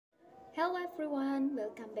Hello everyone,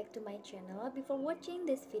 welcome back to my channel. Before watching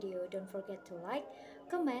this video, don't forget to like,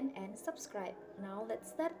 comment and subscribe. Now let's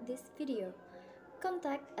start this video.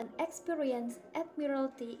 Contact an experienced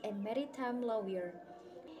admiralty and maritime lawyer.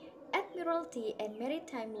 Admiralty and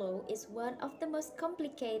maritime law is one of the most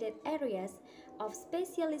complicated areas of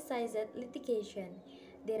specialized litigation.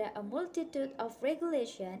 There are a multitude of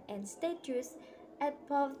regulations and statutes at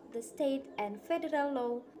both the state and federal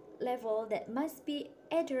law level that must be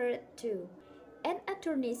adhered to. And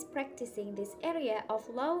attorneys practicing this area of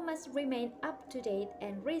law must remain up to date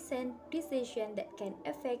and recent decisions that can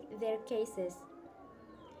affect their cases.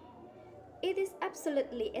 It is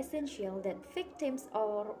absolutely essential that victims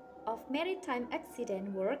of maritime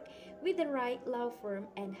accident work with the right law firm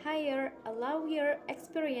and hire a lawyer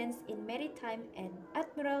experienced in maritime and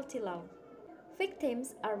admiralty law.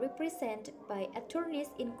 Victims are represented by attorneys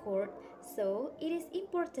in court, so it is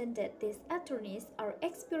important that these attorneys are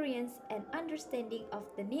experienced and understanding of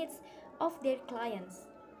the needs of their clients.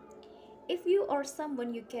 If you or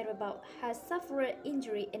someone you care about has suffered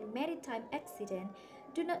injury in maritime accident,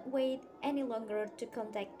 do not wait any longer to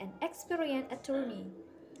contact an experienced attorney.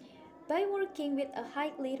 By working with a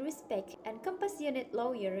highly respected and compassionate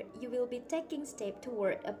lawyer, you will be taking steps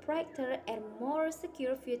toward a brighter and more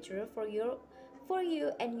secure future for you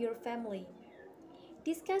and your family.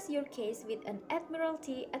 Discuss your case with an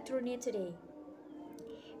admiralty attorney today.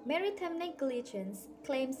 Maritime negligence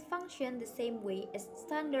claims function the same way as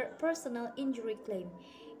standard personal injury claim.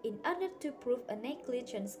 In order to prove a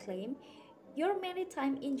negligence claim, your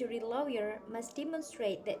maritime injury lawyer must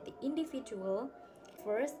demonstrate that the individual,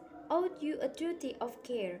 first, owed you a duty of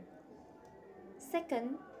care.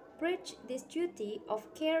 Second, breached this duty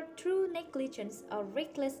of care through negligence or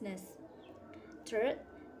recklessness. Third,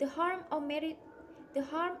 the harm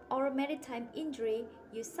or maritime injury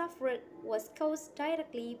you suffered was caused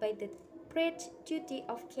directly by the breached duty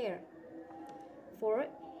of care. Fourth,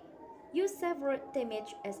 you suffered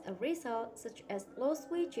damage as a result, such as lost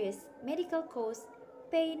wages, medical costs,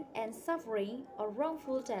 pain and suffering, or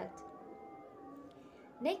wrongful death.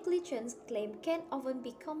 Negligence claim can often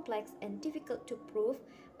be complex and difficult to prove,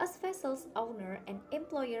 as vessels owner and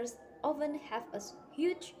employers often have a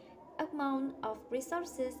huge amount of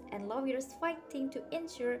resources and lawyers fighting to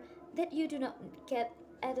ensure that you do not get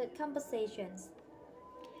added compensations.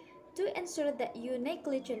 To ensure that your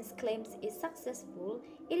negligence claims is successful,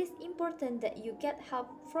 it is important that you get help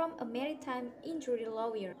from a maritime injury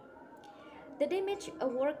lawyer. The damage a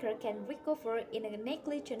worker can recover in a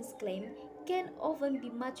negligence claim can often be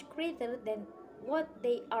much greater than what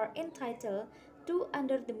they are entitled to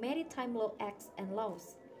under the Maritime Law Acts and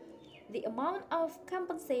laws. The amount of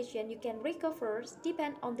compensation you can recover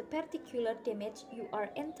depends on the particular damage you are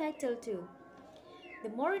entitled to. The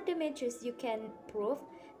more damages you can prove,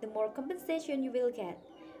 the more compensation you will get.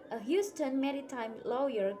 A Houston maritime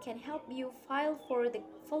lawyer can help you file for the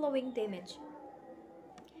following damage.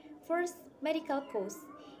 First, medical costs.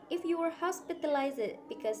 If you were hospitalized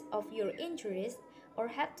because of your injuries or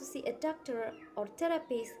had to see a doctor or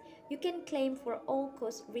therapist, you can claim for all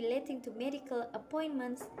costs relating to medical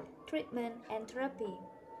appointments, treatment, and therapy.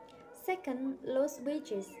 Second, lost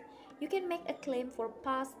wages. You can make a claim for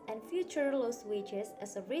past and future lost wages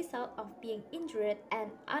as a result of being injured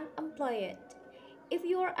and unemployed. If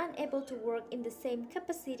you are unable to work in the same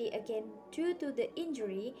capacity again due to the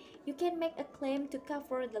injury, you can make a claim to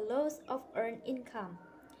cover the loss of earned income.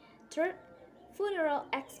 Third, funeral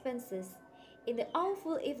expenses. In the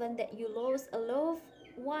awful event that you lost a loved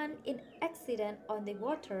one in accident on the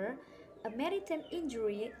water, a maritime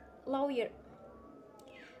injury lawyer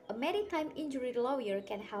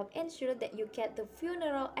can help ensure that you get the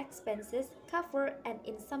funeral expenses covered and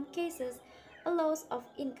in some cases, a loss of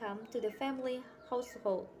income to the family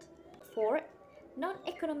household. Fourth,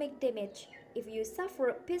 non-economic damage. If you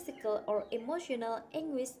suffer physical or emotional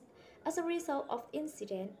anguish as a result of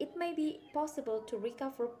incident, it may be possible to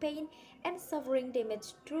recover pain and suffering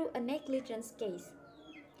damage through a negligence case.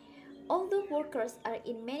 Although workers are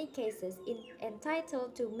in many cases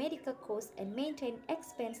entitled to medical costs and maintain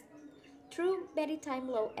expense through Maritime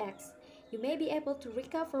Law Acts, you may be able to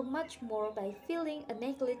recover much more by filing a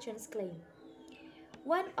negligence claim.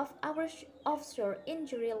 One of our offshore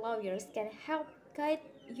injury lawyers can help guide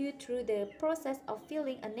you through the process of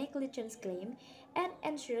filing a negligence claim and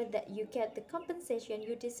ensure that you get the compensation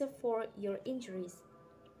you deserve for your injuries.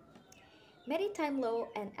 Maritime law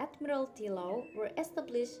and admiralty law were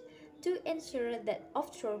established to ensure that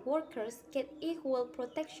offshore workers get equal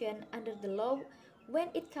protection under the law when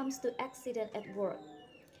it comes to accident at work.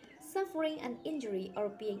 Suffering an injury or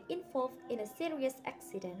being involved in a serious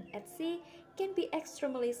accident at sea can be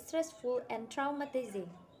extremely stressful and traumatizing.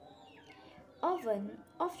 Often,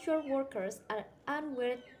 offshore workers are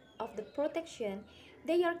unaware of the protection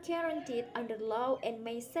they are guaranteed under law and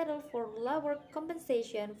may settle for lower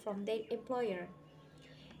compensation from their employer.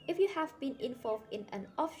 If you have been involved in an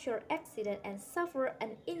offshore accident and suffer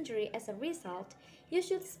an injury as a result, you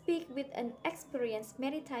should speak with an experienced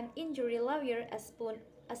maritime injury lawyer as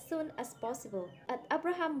soon as possible. At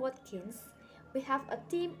Abraham Watkins, we have a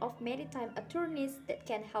team of maritime attorneys that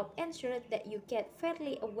can help ensure that you get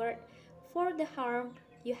fairly awarded for the harm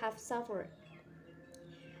you have suffered.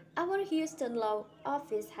 Our Houston Law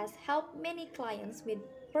Office has helped many clients with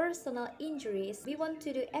personal injuries. We want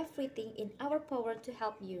to do everything in our power to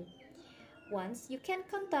help you. Once you can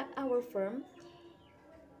contact our firm,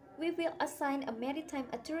 we will assign a maritime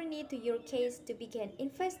attorney to your case to begin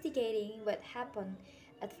investigating what happened,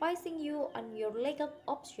 advising you on your legal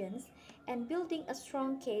options, and building a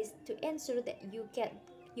strong case to ensure that you get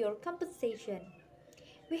your compensation.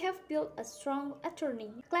 We have built a strong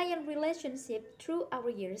attorney-client relationship through our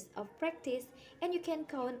years of practice, and you can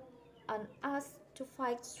count on us to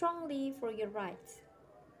fight strongly for your rights.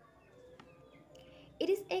 It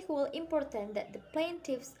is equally important that the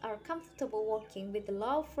plaintiffs are comfortable working with the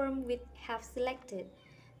law firm we have selected.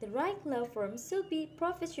 The right law firm should be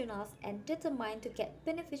professionals and determined to get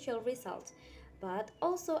beneficial results, but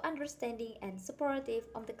also understanding and supportive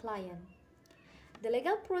of the client. The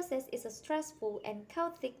legal process is a stressful and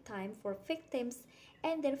chaotic time for victims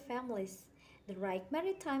and their families. The right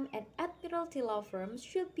maritime and admiralty law firm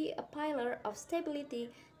should be a pillar of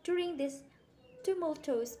stability during this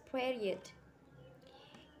tumultuous period.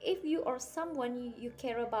 If you or someone you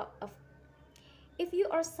care about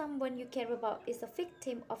is a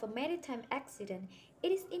victim of a maritime accident,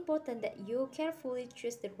 it is important that you carefully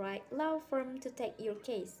choose the right law firm to take your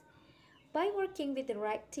case. By working with the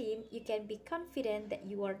right team, you can be confident that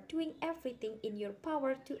you are doing everything in your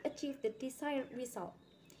power to achieve the desired result.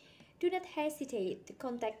 Do not hesitate to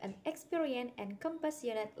contact an experienced and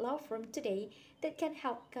compassionate law firm today that can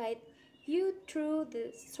help guide you through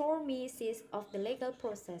the stormy seas of the legal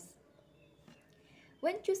process.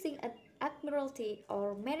 When choosing an admiralty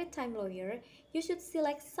or maritime lawyer, you should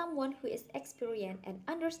select someone who is experienced and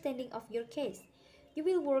understanding of your case. You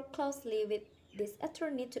will work closely with this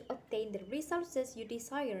attorney to obtain the resources you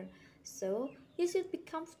desire, so you should be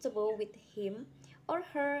comfortable with him or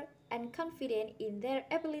her and confident in their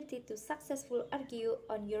ability to successfully argue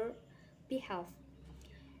on your behalf.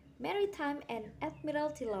 Maritime and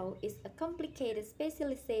admiralty law is a complicated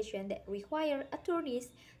specialization that requires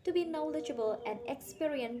attorneys to be knowledgeable and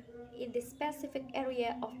experienced in this specific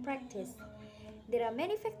area of practice. There are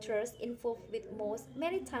many factors involved with most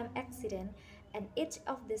maritime accidents, and each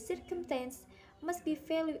of the circumstances must be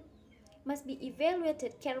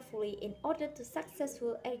evaluated carefully in order to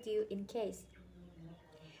successfully argue in case.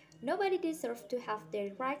 Nobody deserves to have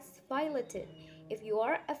their rights violated. If you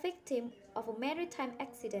are a victim of a maritime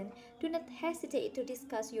accident, do not hesitate to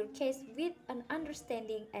discuss your case with an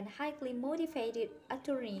understanding and highly motivated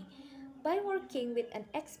attorney. By working with an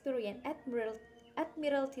experienced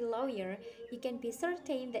admiralty lawyer, you can be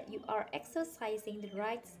certain that you are exercising the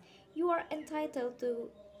rights you are entitled to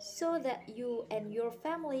so that you and your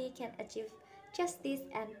family can achieve justice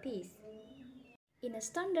and peace. In a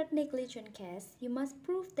standard negligence case, you must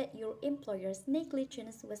prove that your employer's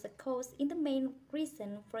negligence was a cause in the main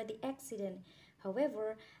reason for the accident.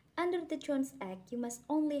 However, under the Jones Act, you must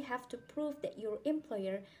only have to prove that your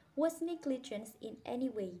employer was negligent in any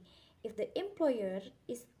way. If the employer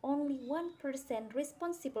is only 1%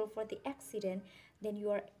 responsible for the accident, then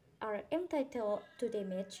you are entitled to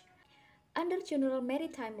damage. Under general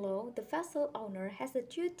maritime law, the vessel owner has a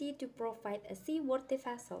duty to provide a seaworthy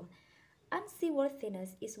vessel.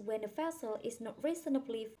 Unseaworthiness is when a vessel is not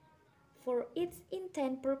reasonably for its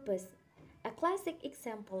intended purpose. A classic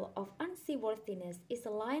example of unseaworthiness is a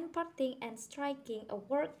line parting and striking a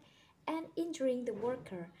work and injuring the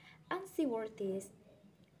worker. Unseaworthiness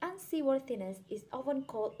is often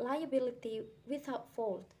called liability without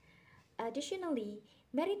fault. Additionally,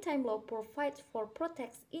 maritime law provides for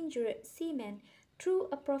protects injured seamen through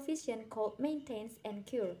a provision called maintenance and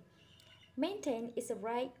cure. Maintain is a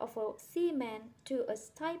right of a seaman to a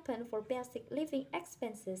stipend for basic living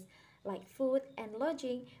expenses like food and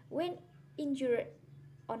lodging when injured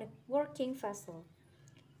on a working vessel.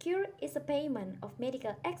 Cure is a payment of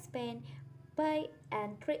medical expense by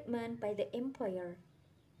and treatment by the employer.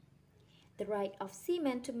 The right of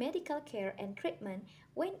seamen to medical care and treatment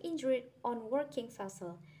when injured on working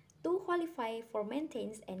vessel. To qualify for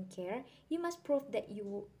maintenance and care, you must prove that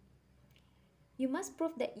you You must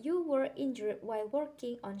prove that you were injured while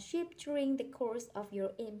working on ship during the course of your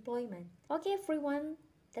employment. Okay everyone,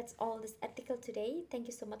 that's all this article today. Thank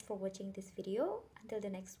you so much for watching this video. Until the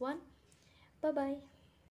next one, bye bye.